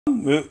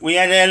We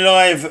had our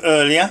live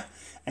earlier,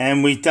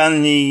 and we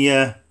done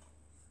the.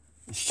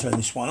 Let's turn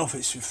this one off.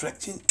 It's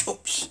reflecting.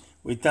 Oops.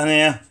 We've done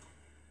our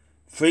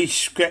free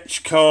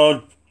scratch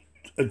card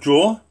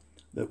draw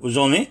that was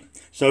on it.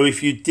 So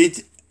if you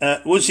did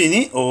was in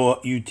it, or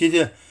you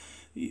did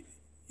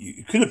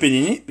you could have been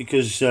in it,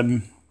 because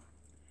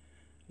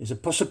there's a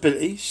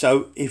possibility.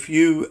 So if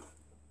you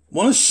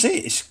want to see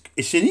it,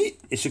 it's in it.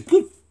 It's a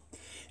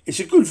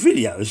good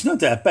video. It's not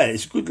that bad.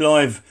 It's a good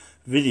live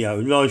video,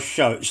 live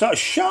show. It's like a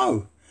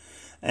show,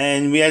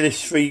 and we had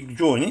this free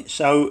draw in it,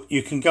 so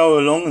you can go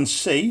along and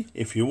see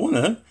if you want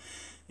to.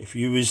 If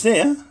you was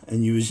there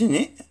and you was in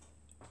it,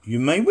 you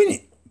may win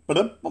it.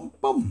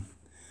 Ba-da-bum-bum.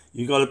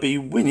 You got to be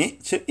win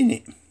it to in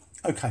it.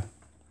 Okay.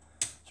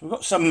 So we've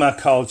got some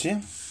cards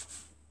here.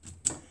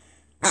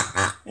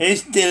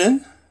 Here's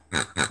Dylan.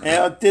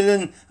 Our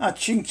Dylan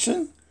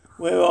Hutchinson.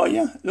 Where are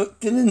you? Look,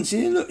 Dylan's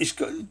here. Look, it's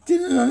got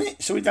Dylan on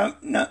it, so we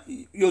don't know.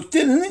 You're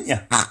Dylan, aren't you?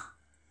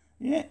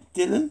 Yeah,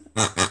 Dylan.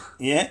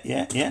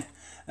 Yeah.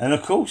 And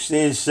of course,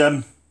 there's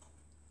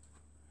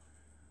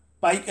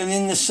Bacon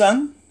in the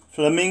Sun,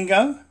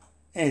 Flamingo.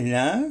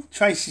 Hello,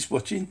 Tracy's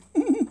watching.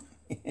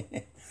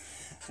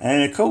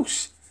 And of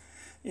course,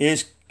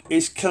 here's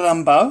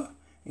Columbo.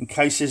 In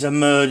case there's a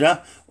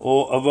murder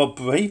or a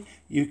robbery,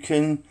 you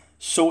can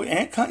sort it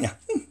out, can't you?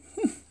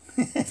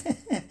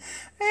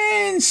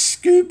 And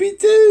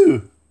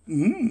Scooby-Doo.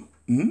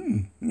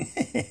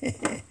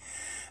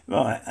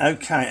 Right,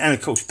 okay. And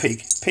of course,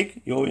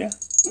 Pig, you're here.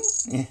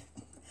 Yeah.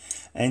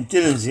 And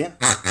Dylan's here.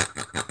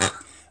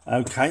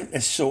 Okay,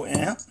 let's sort it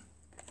out.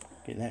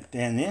 Get that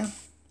down there.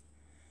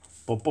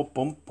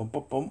 Boom.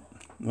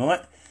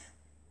 Right.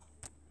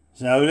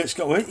 So let's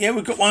go. Yeah,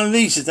 we've got one of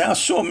these today. I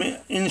saw them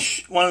in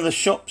one of the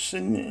shops,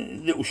 in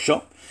the little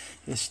shop.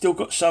 They've still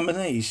got some of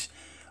these.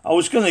 I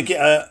was going to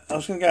go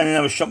in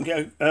another shop and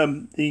get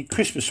the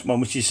Christmas one,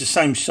 which is the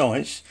same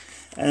size,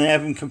 and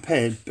have them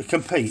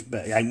compete,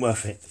 but it ain't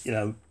worth it. You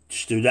know,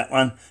 just do that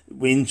one.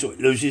 Wins or it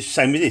loses.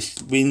 Same with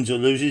this. Wins or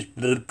loses.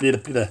 Blah, blah,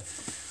 blah.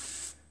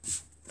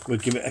 We'll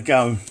give it a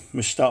go.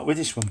 We'll start with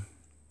this one.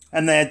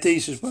 And they had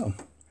these as well,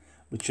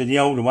 which are the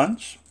older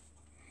ones.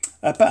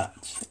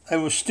 But they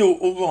were still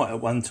all right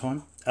at one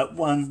time.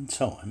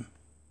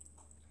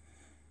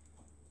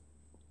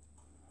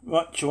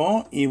 Right,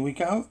 Joel, here we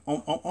go.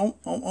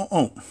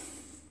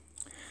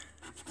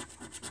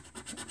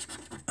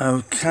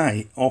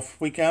 Okay,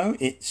 off we go.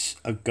 It's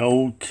a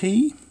gold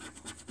key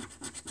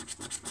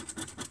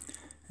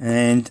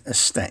and a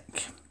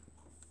stack.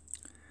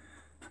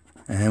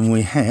 And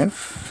we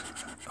have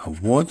a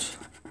wad,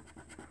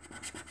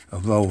 a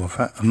roll of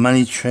a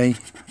money tree,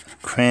 a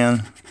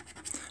crown,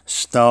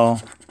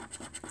 star,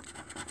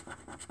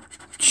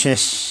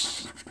 chess,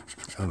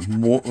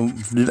 and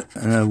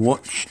a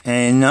watch,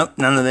 and nope,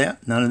 none of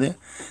there.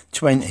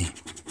 20,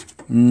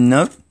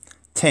 nope.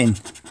 10,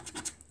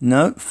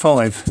 no.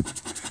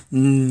 5,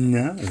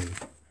 no.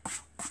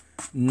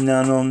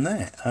 None on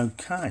that.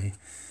 Okay,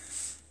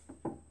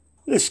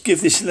 let's give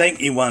this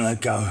lengthy one a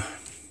go.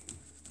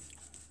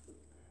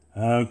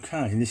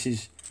 Okay, this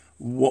is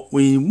what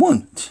we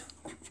want.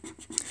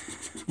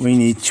 We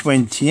need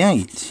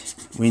 28.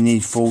 We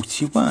need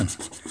 41,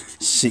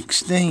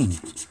 16,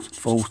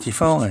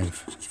 45,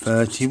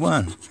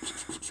 31,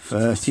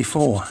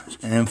 34,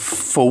 and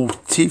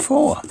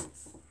 44.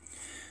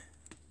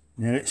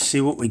 Now let's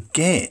see what we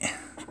get.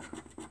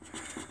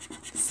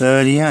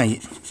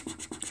 38,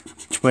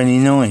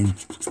 29,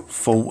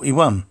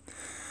 41.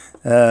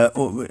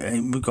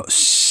 We've got,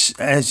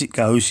 as it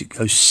goes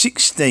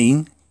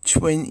 16,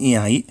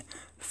 28,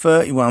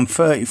 31,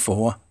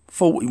 34,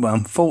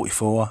 41,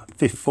 44,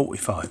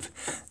 45.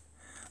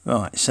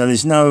 Right, so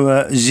there's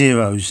no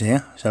zeros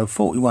there. So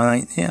 41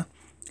 ain't there.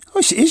 Oh,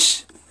 yes it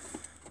is.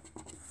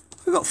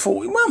 We've got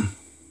 41.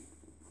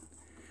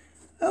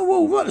 Oh,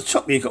 well, right at the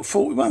top here you've got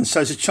 41. So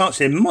there's a chance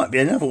there might be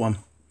another one.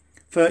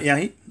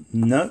 38.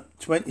 No.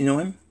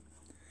 29.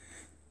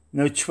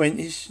 No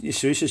 20s.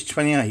 Yes, there is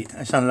 28.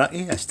 That's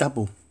unlucky. That's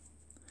double.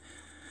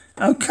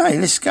 Okay,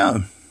 let's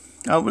go.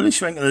 Oh, well, at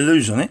least we ain't going to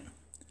lose on it.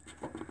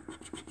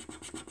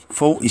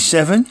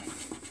 47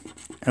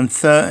 and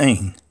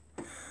 13.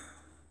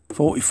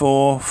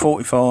 44,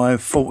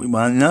 45,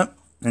 41, no.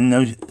 And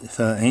no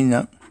 13,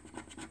 no.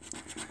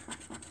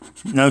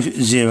 No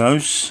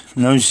zeros.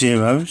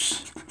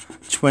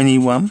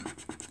 21,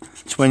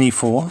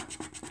 24,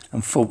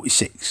 and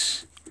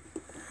 46.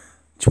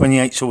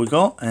 28's all we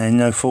got, and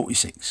no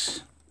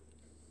 46.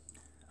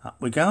 Up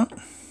we go.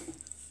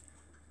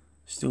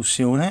 Still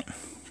see all that.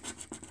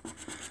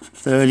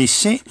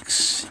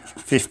 36,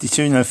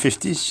 52, no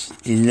 50s,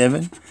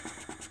 11,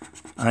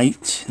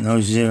 8, no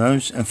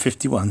zeros, and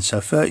 51. So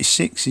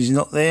 36 is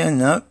not there,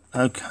 no,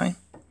 okay.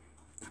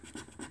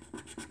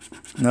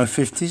 No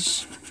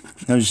 50s,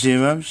 no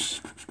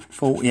zeros,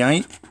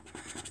 48,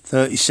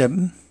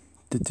 37,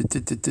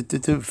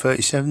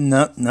 37,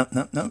 no,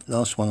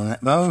 last one on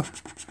that row.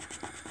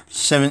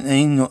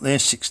 17, not there,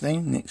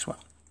 16, next one.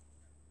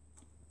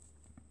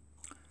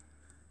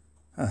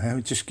 Okay,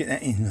 we'll just get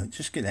that in, look,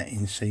 just get that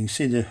in so you can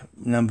see the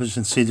numbers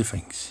and see the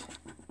things.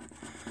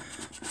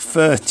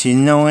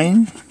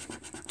 39,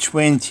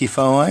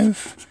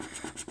 25,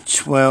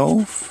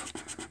 12,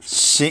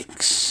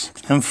 6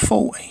 and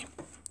 40.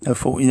 No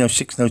 40, no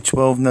 6, no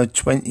 12, no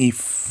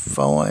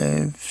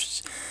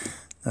 25,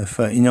 no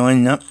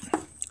 39, no.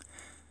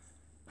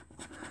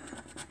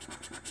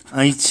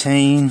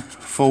 18,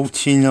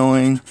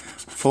 49,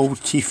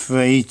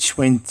 43,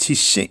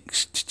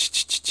 26.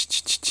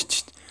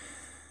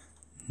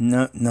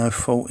 No, no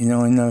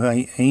 49, no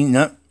 18,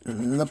 no.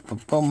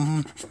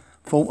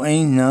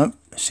 14, no.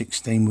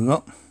 16 we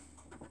got.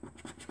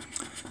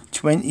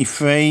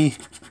 23,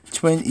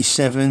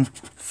 27,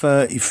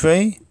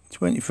 33.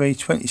 23,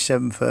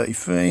 27,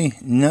 33.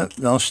 No,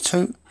 last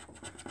two.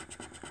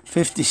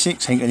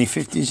 56, ain't got any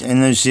 50s and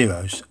no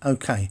zeros.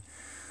 Okay,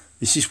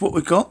 this is what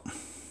we got.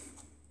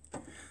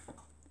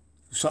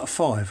 It's like a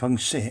 5, I can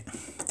see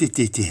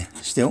it.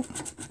 Still.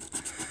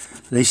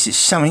 At least it's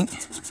something.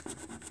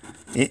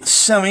 It's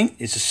something.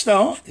 It's a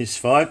start. It's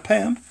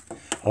 £5.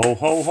 Ho,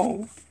 ho,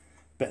 ho.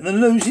 Better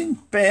than losing.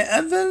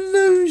 Better than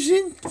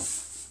losing.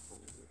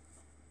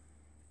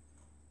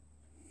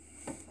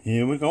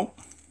 Here we go.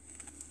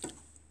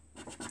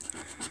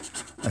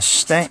 A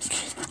stack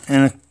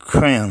and a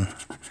crown.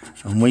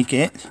 And we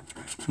get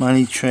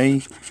money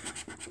tree,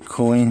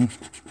 coin,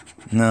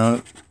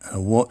 no, a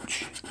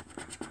watch,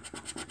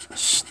 a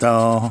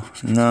star,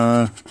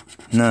 no,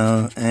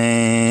 no,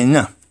 and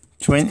no.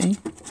 20,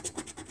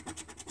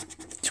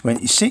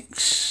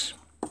 26,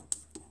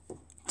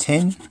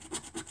 10,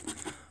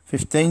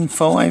 15,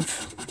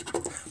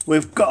 5.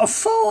 We've got a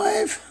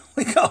 5.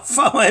 We got a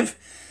 5.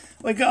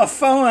 We got a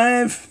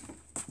 5.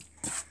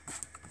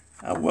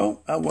 Oh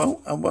well, oh well,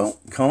 oh well.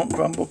 Can't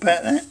grumble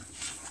about that.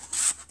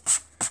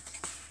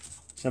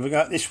 So have a go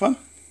at this one.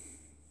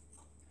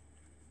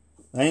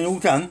 They ain't all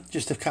done,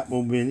 just a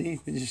couple really.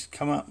 We just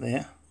come up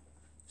there.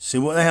 See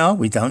what they are.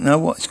 We don't know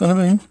what it's going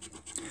to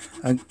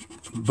be. A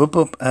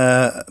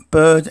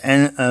bird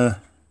and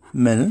a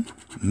melon.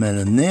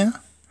 Melon there.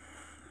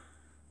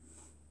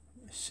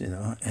 See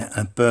that?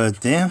 A bird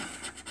there.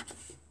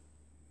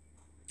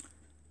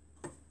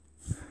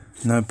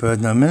 No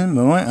bird, no melon.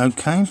 Alright,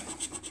 okay.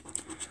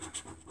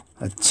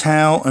 A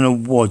towel and a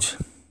wad.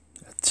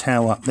 A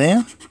towel up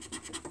there.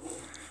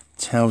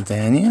 Towel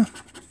down here.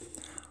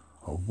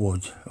 A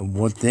wad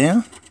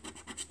there.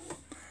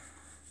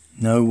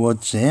 No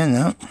wads there,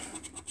 no.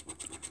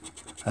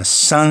 A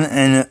sun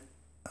and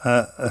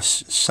a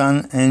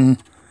sun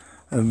and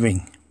a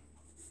ring.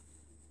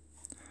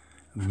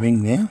 A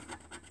ring there.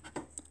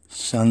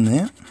 Sun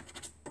there.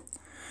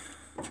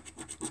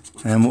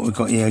 And what we've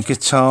got here, a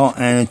guitar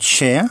and a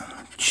chair.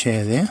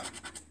 Chair there.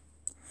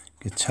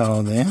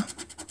 Guitar there.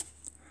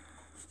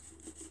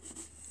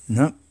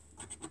 No.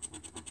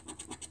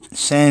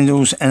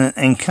 Sandals and an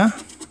anchor.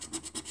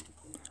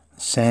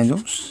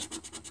 Sandals.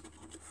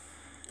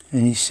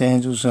 Any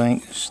sandals or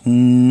anchors?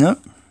 No.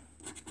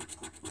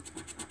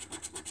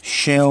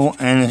 Shell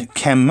and a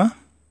camera.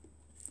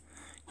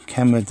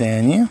 Camera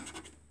down here.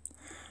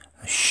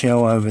 A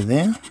shell over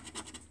there.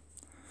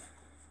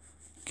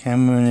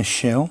 Camera and a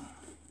shell.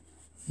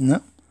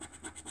 No.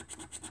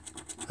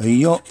 A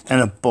yacht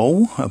and a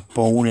ball. A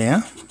ball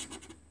there.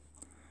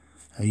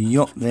 A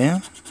yacht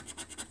there.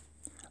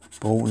 A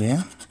ball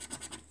there.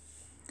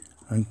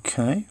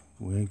 Okay,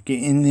 we're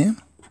getting there.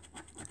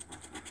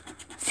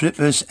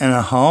 Flippers and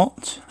a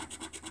heart.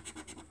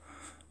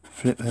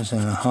 Flippers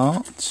and a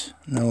heart.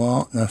 No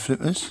heart, no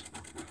flippers.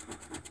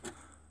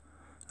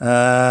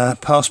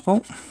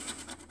 Passport.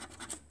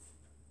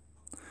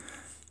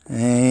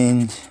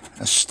 And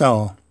a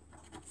star.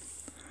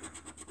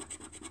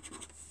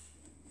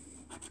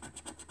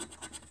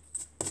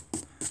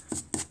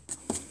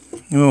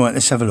 Alright,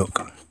 let's have a look.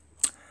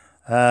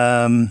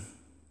 Right.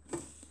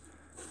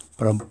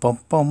 I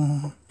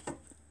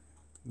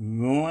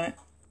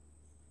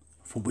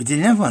thought we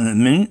didn't have one at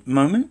the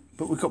moment,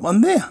 but we got one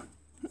there.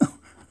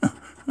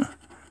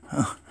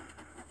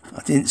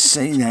 I didn't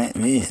see that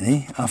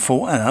really. I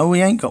thought, hello,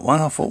 we ain't got one.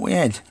 I thought we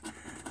had.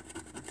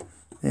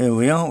 There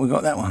we are. We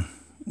got that one.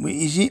 What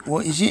is it?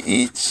 What is it?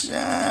 It's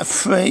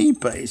 3,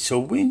 but it's a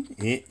win.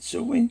 It's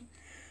a win.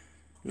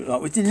 Look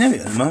like we didn't have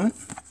it at the moment.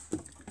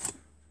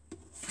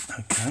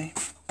 Okay.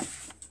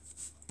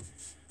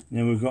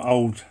 Then we've got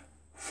old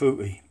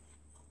fruity.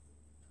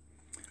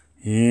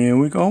 Here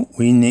we go.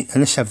 We need.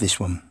 Let's have this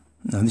one.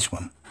 No, this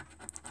one.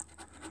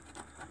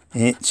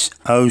 It's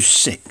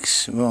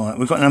 06. Right,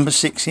 we've got number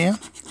 6 here.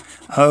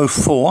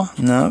 04.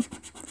 No.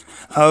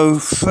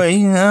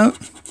 03. No.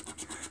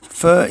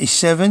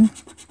 37.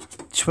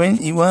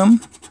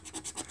 21.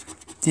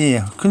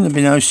 Dear, couldn't have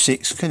been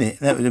 06, could it?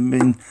 That would have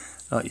been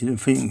like you'd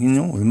have thinking,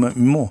 no, there might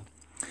be more.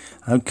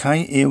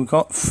 Okay, here we've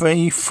got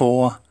 3,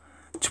 4,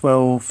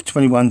 12,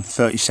 21,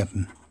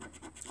 37.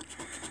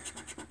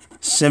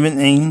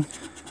 17.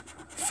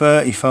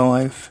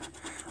 35,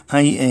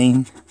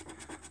 18,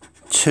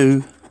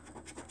 2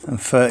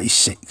 and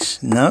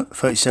 36. No,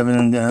 37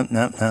 and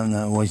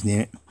no, always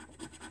near it.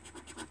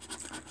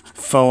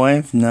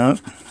 5, no.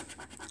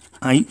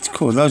 8,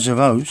 cool, those are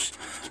those.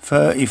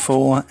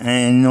 34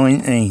 and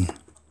 19.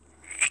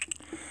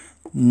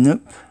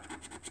 Nope.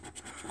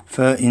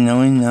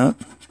 39, no.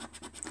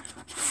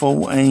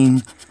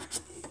 14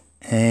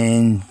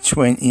 and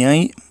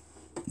 28.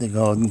 The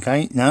garden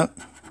gate, no.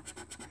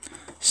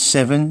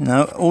 7,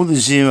 no. All the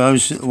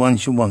zeros are the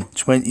ones you want.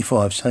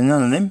 25, so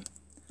none of them.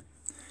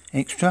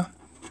 Extra.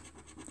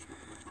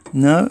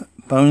 No.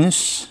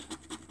 Bonus.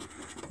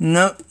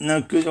 No,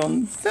 no good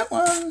on that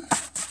one.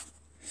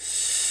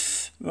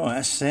 Right,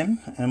 that's them.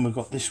 And we've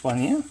got this one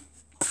here.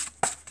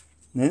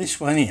 Now this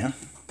one here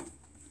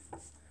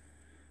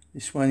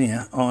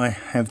I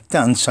have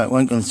done, so it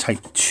won't going to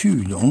take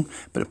too long,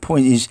 but the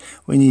point is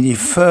we needed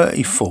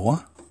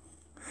 34,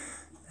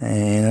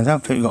 and I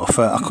don't think we got a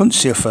 30. I couldn't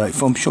see a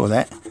 34, I'm sure of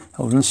that.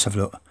 Hold on, let's have a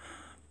look.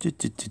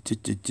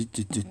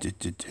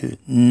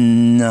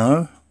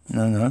 No.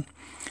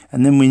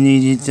 And then we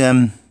needed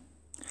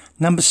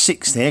number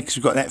 6 there, because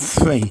we've got that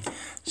 3.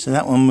 So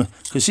that one,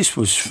 because this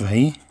was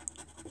 3,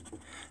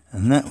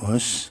 and that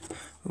was,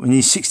 we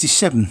need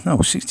 67. No,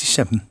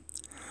 67.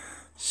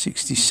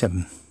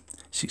 67.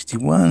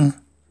 61.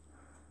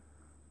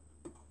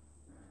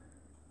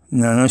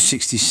 No,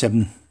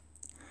 67.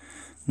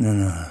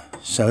 No.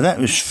 So that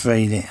was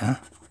 3 there.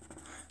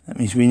 That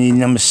means we need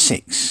number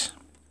 6.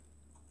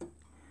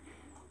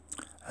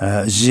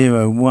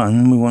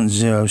 01, we want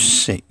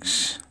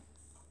 06.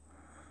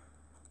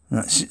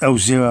 That's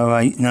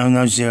 08.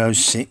 No,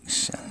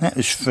 06. And that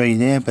was 3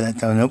 there, but that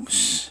don't help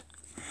us.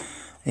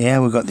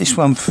 Yeah, we've got this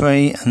one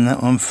 3 and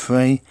that one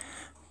 3,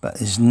 but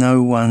there's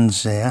no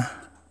ones there.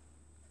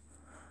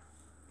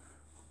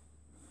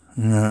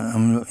 No,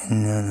 I'm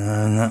looking.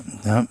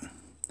 No.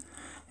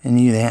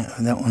 Any there?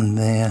 That one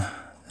there.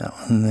 That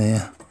one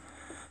there.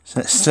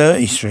 So that's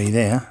 33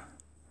 there.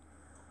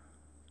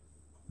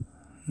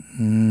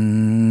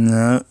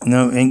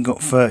 No, ain't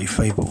got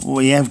 33. But what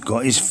we have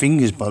got is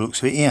fingers by the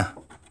looks of it here.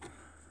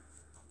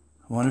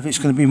 I wonder if it's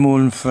going to be more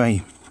than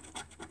 3.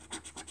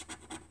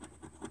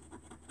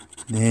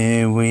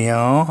 There we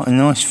are. A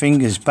nice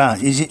fingers,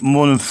 but is it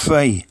more than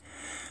 3?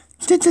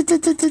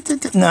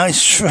 No,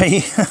 it's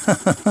 3.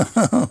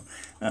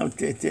 Oh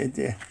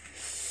dear.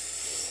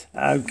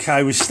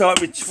 Okay, we start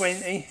with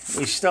 20.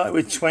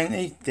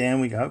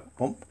 Down we go.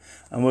 Bump.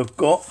 And we've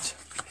got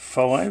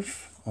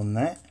 5 on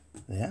that.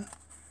 There.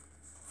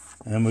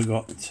 And we've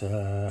got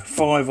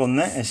 5 on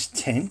that. That's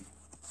 10.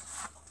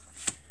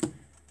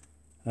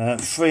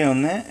 3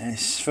 on that.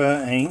 That's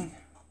 13.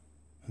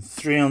 And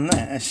 3 on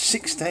that. That's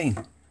 16.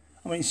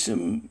 I mean,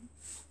 some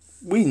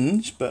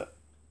wins, but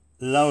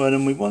lower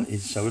than we wanted,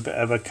 so we better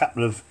have a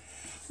couple of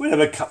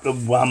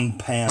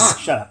 £1.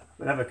 Shut up.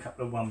 We'll have a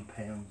couple of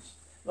 £1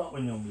 like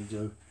we normally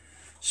do.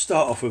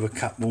 Start off with a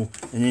couple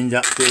and end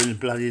up doing the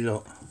bloody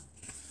lot.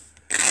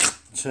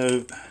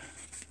 2,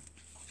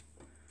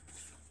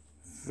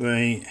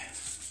 3,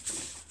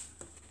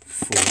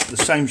 4. The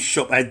same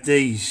shop had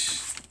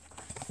these,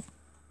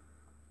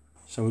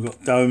 so we've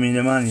got dome in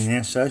the money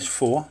now. So it's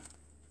 4.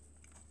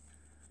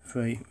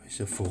 3. It's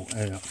a 4.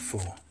 Add up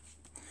 4.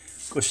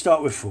 We'll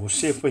start with 4,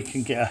 see if we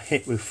can get a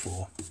hit with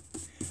 4.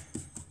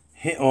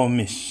 Hit or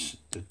miss.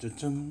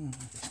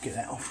 Let's get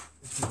that off.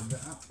 Let's move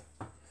that up.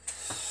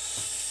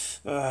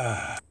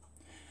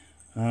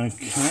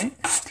 Okay,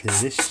 clear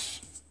this.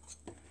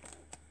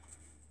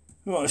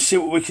 Right, let's see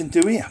what we can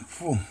do here.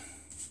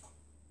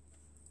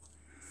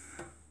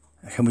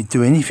 Can we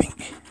do anything?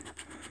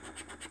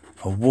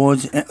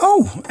 Awards.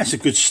 Oh, that's a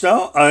good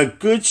start.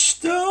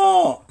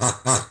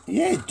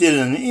 Yeah,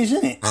 Dylan,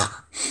 isn't it?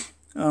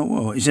 Oh,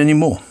 well, is there any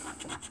more?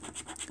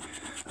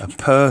 A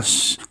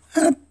purse.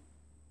 And a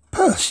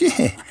purse,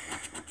 yeah.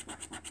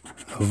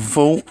 A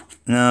vault.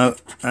 No.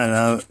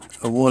 Hello.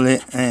 A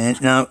wallet. And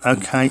no.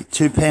 Okay.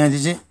 £2,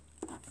 is it?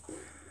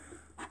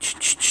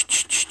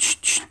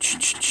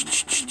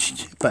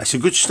 But it's a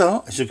good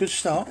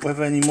start.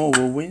 Whether any more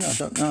will win, I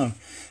don't know.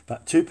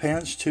 But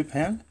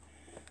 £2.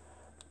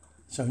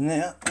 So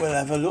now we'll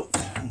have a look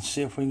and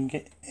see if we can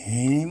get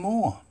any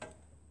more.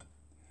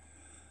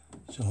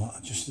 So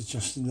I'm just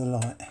adjusting the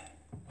light.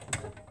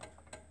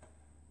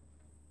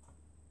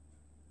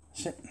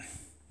 That's it.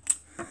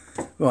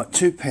 Right,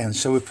 £2.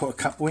 So we'll put a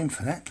couple in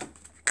for that.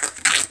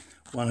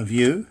 One of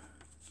you.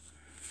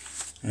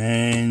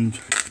 And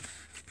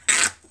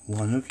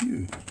one of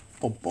you.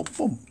 Bob.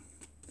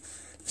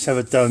 Let's have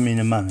a dome in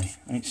the money.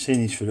 I ain't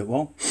seen this for a little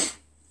while.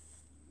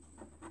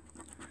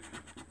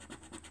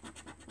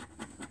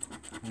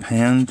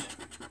 Pound.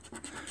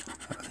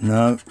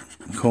 No.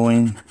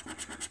 Coin.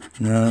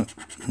 No.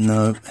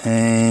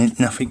 And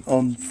nothing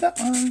on that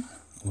one.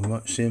 We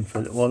won't see him for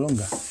a little while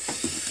longer.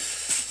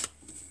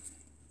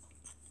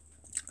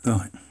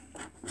 Right.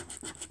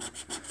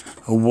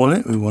 A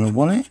wallet. We want a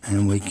wallet.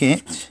 And we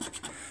get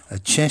a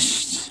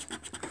chest,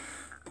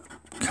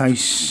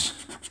 case,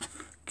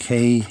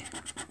 key,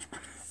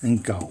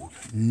 and gold.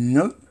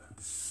 Nope.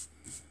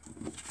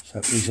 So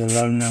these are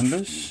low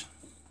numbers.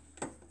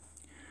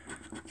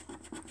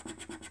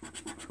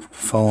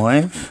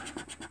 5,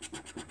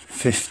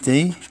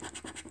 50,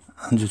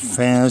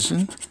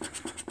 100,000,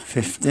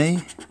 50,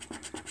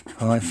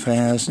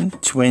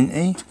 5,000,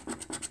 20,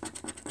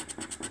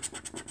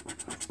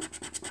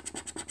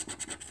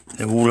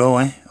 They're all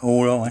eye,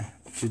 all eye.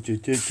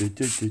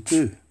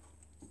 Do.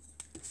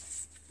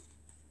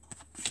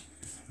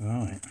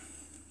 Right.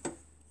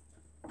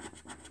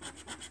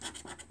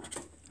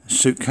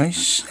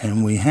 Suitcase,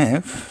 and we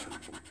have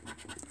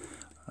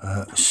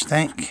a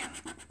stack,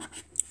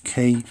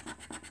 key,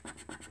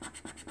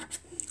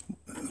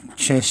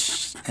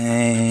 chest,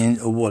 and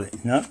a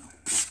wallet. No.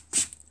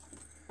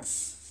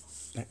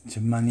 Back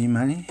to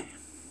money.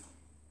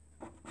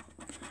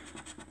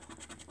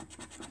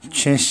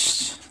 Chest.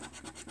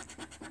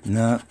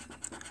 No.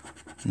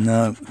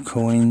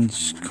 Coin,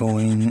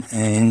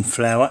 and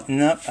flour.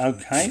 No.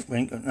 Okay, we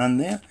ain't got none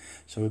there.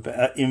 So we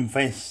better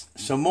invest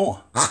some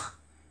more.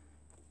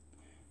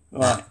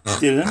 Right,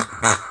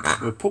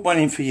 Dylan, we'll put one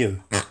in for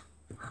you.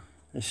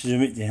 Let's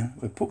zoom it down.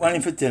 We'll put one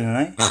in for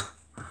Dylan, eh?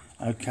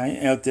 Okay,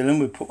 now Dylan,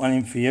 we'll put one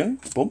in for you.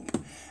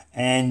 Bump.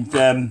 And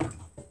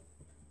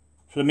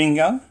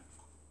Flamingo,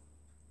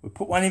 we'll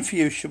put one in for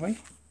you, shall we?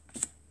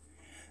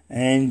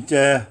 And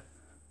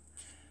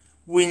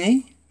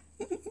Winnie,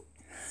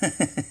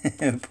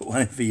 we'll put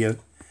one in for you.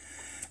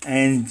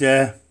 And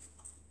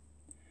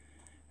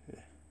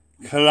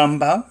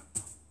Columbo,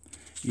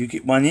 you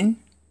get one in.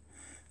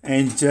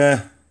 And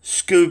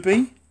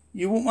Scooby,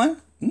 you want one?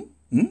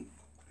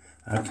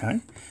 Okay,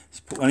 let's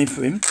put one in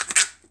for him.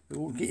 We're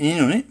all getting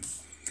in on it.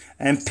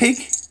 And Pig,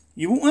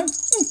 you want one?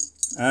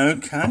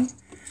 Okay,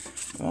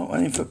 right,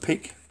 one in for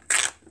Pig.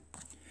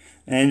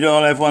 And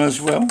I'll have one as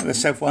well.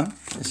 Let's have one.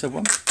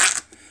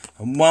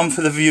 And one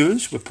for the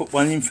viewers. We'll put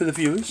one in for the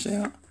viewers.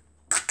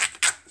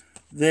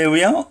 There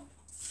we are.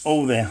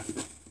 All there.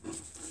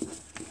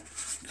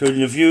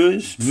 Including the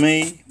viewers,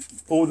 me,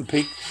 all the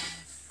pigs,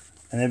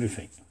 and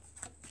everything.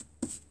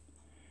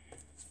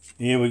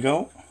 Here we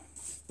go.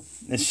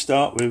 Let's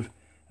start with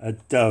a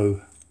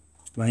dough.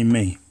 By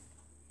me.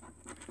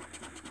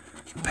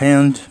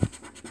 Pound,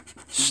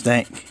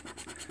 stack,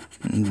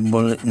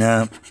 wallet,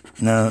 no,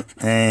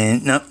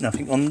 and no,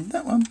 nothing on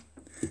that one.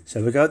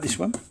 So we go at this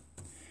one.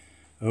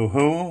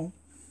 Oh,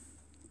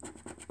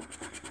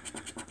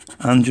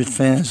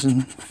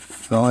 100,000,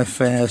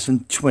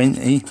 5,000,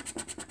 20.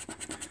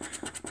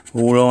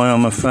 All eye,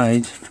 I'm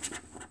afraid.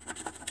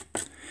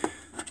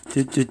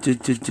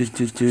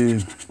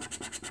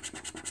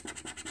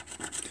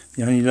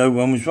 The only low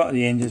one was right at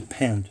the end of the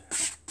pound.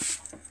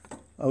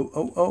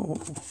 Oh.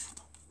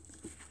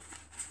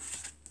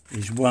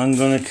 Is one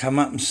going to come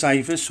up and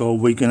save us, or are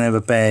we going to have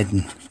a bad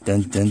one?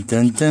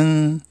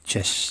 Dun.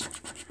 Chest.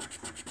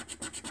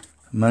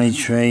 Money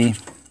tree.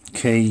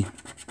 Key.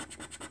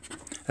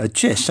 A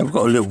chest. I've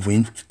got a little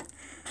win.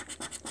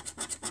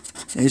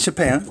 It's a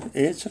pound.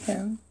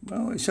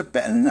 Well, it's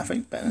better than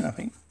nothing.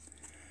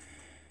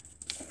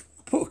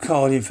 Put a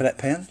card in for that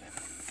pound.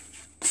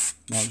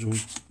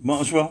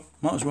 Might as well.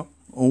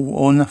 All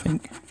or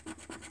nothing.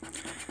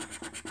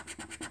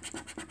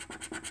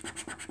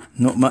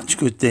 Not much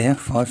good there.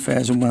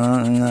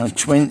 5,001. No.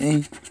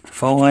 20.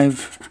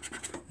 5.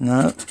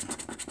 No.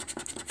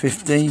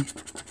 50.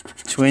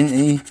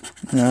 20.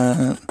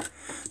 No.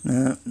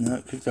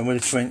 Could have done with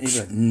a 20,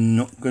 but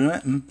not going to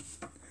happen.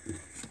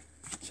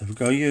 So we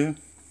go you.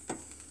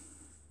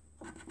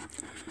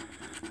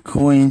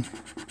 Coin.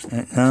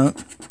 No.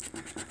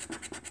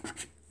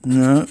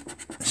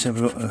 Let's have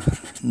a look.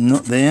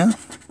 Not there.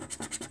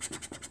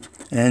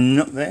 And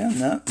not there.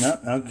 No.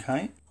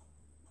 Okay.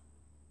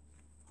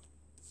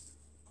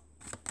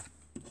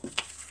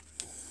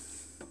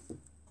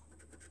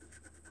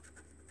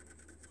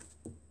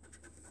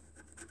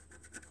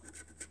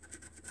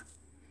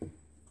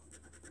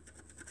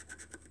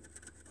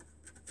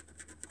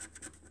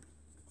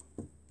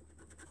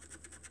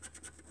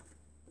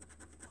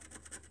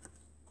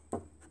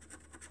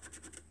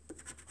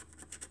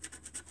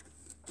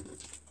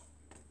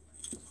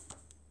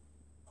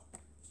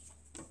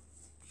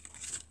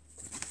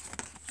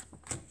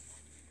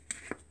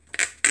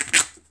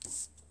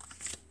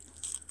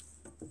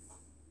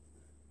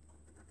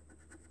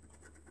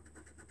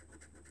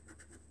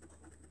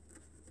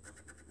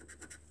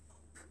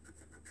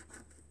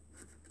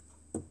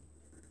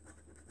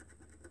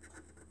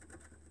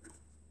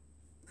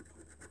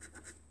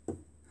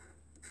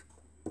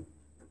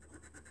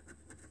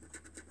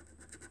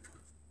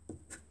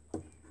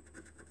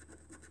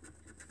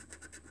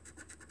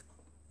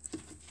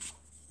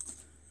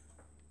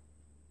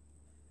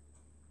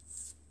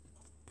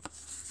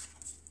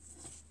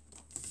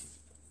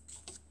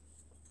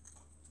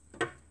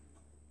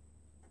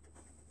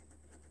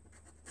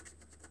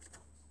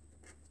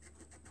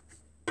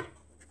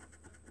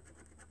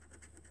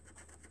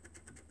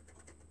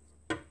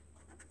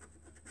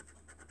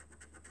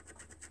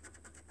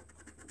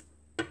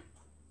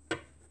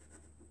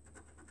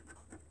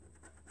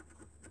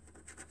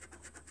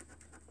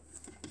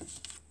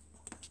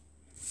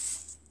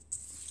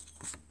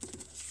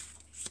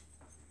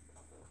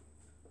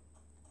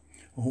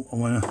 Oh,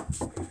 I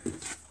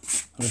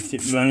left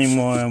it running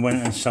while I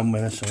went and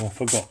somewhere, so I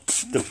forgot.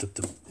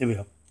 Here we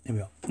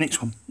are.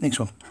 Next one.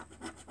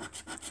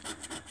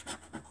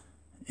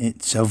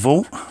 It's a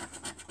vault.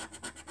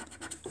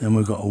 Then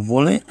we've got a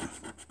wallet,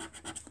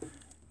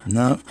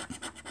 No.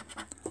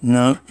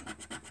 No.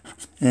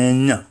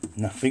 And no.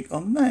 Nothing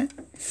on that.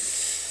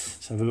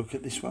 Let's have a look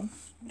at this one.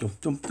 Dum,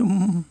 dum,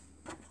 dum.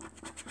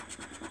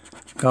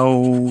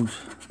 Gold.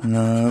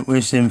 No.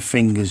 Where's them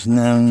fingers?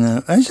 No, no.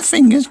 There's the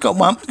fingers. Got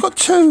one. Got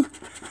two.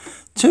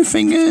 Two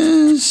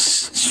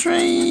fingers.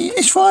 Three.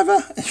 It's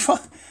fiver. It's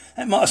five.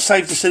 That might have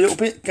saved us a little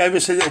bit. Gave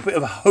us a little bit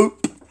of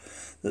hope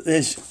that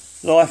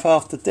there's life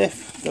after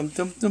death. Dum,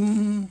 dum,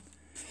 dum.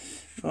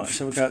 Right,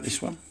 so we'll go at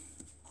this one.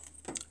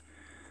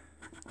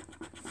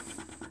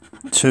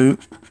 Two.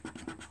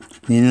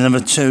 Need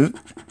another two.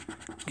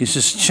 Gives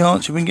us a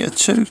chance if we can get a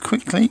two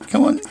quickly.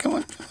 Come on, come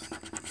on.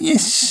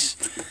 Yes.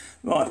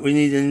 Right, we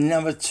need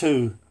another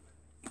two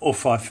or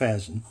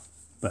 5,000.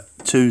 But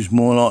two's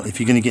more likely if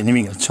you're going to get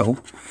anything at all.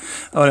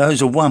 Oh, that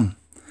was a one.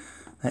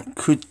 That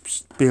could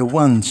be a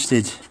one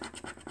instead.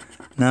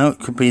 No, it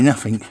could be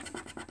nothing.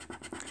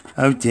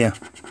 Oh dear.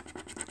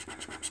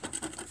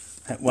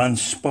 That one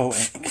spoilt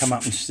it. Come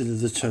up instead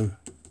of the two.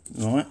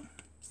 Right.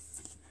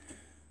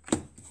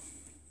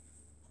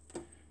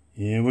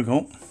 Here we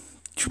go.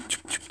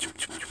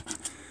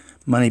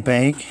 Money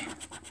bag.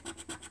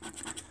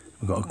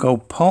 We've got a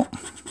gold pot.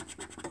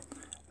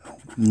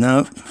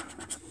 No.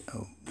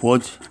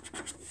 Wood.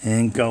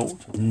 And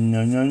gold.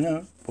 No, no,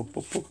 no. Boop,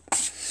 boop, boop.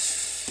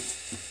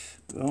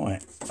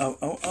 Right. Oh,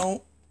 oh,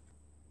 oh.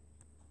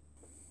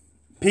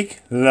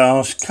 Pig.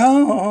 Last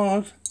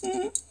card.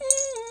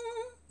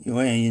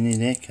 Yeah, you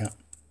need a haircut.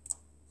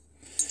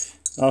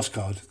 Last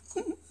card.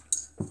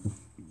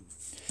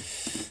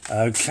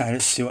 Okay,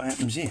 let's see what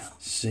happens here.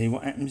 See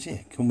what happens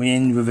here. Can we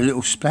end with a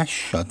little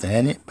splash? I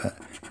doubt it, but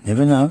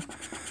never know.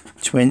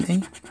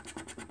 20.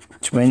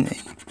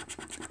 20.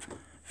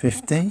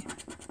 50.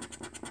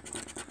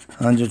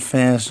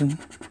 100,000.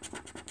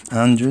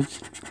 100.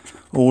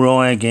 All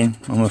eye again,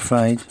 I'm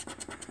afraid.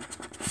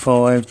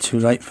 5. Too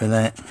late for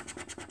that.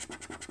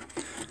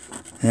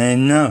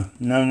 And no,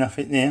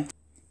 nothing there.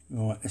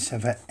 Right, let's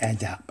have an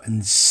add up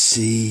and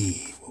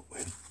see what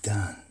we've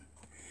done.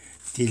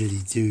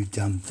 Diddly do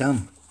dum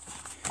dum.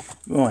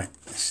 Right,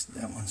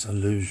 that one's a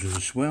loser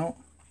as well.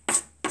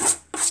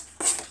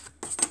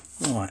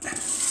 Right,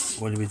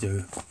 what did we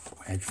do?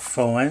 We had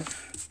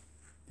 5.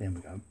 There we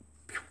go.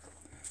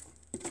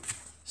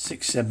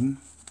 6, 7,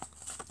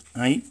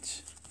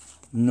 8,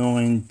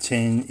 9,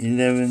 10,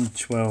 11,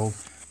 12,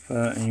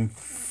 13,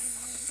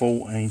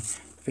 14,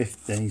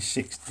 15,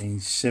 16,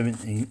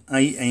 17,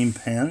 18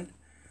 pound.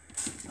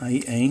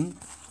 18,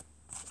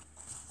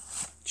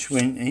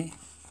 20,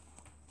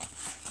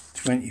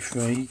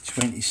 23,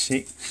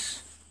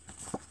 26,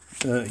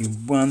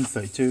 31,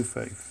 32,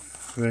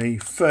 33,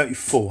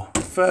 34.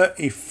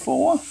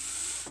 34.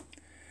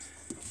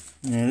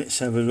 Now let's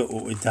have a look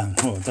what we've done.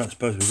 Well, I don't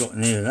suppose we've got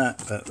near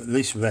that, but at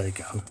least we've had a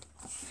go.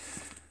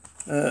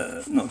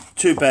 Not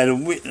too bad a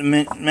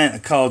amount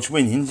of cards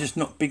winning, just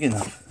not big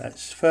enough.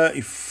 That's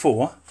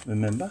 34,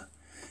 remember?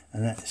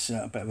 And that's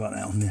about right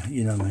that on there,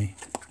 you know me.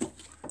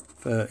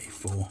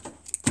 34.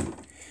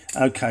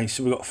 Okay,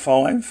 so we've got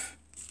 5.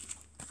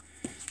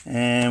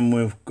 And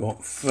we've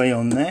got 3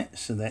 on that,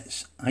 so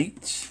that's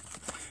 8.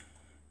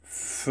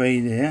 3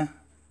 there,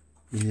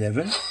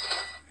 11.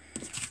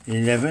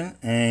 11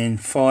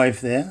 and 5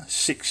 there,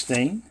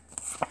 16.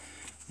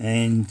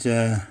 And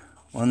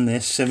 1 there,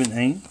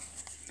 17.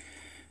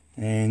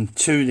 And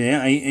 2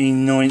 there,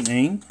 18,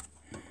 19.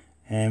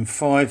 And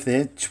 5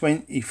 there,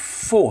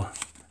 24.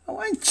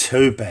 Oh, ain't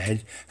too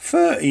bad.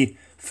 30,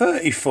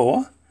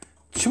 34.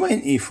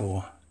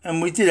 24,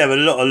 and we did have a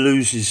lot of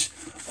losers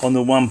on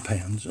the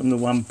 £1, on the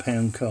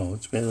 £1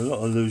 cards. We had a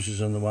lot of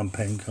losers on the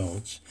 £1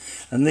 cards,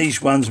 and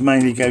these ones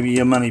mainly gave you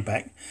your money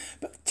back.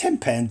 But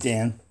 £10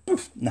 down,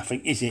 poof,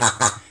 nothing, is it?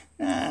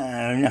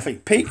 No, nothing.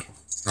 Pig,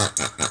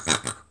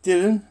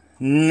 Dylan,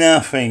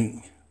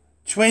 nothing.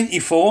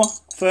 24,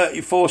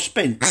 34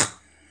 spent.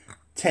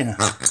 Tenner,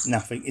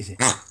 nothing, is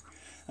it?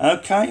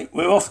 Okay,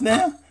 we're off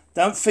now.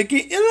 Don't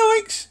forget your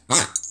likes.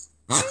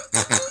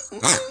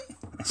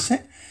 That's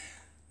it.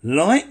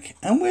 Like,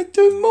 and we'll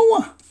do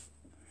more.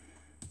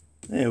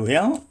 There we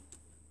are.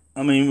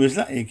 I mean, we was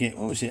lucky to get,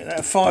 what was it,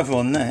 a 5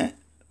 on that.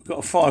 We've got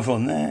a 5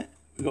 on that.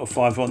 We've got a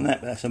 5 on that,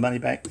 but that's the money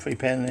back. £3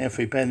 there,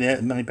 £3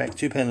 there, money back,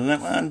 £2 on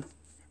that one,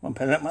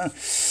 £1 on that one.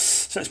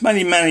 So it's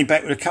mainly money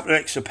back with a couple of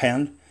extra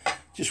pound.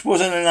 Just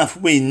wasn't enough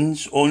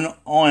wins, or not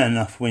high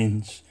enough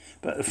wins.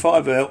 But the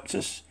 5 helped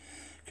us.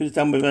 Could have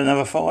done with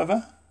another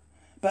 5.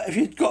 But if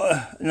you'd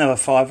got another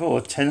 5 or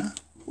a tenner,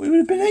 we would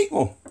have been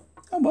equal.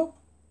 Oh well.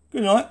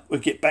 Good night. We'll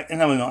get back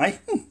another night.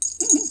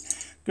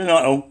 Good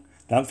night all.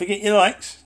 Don't forget your likes.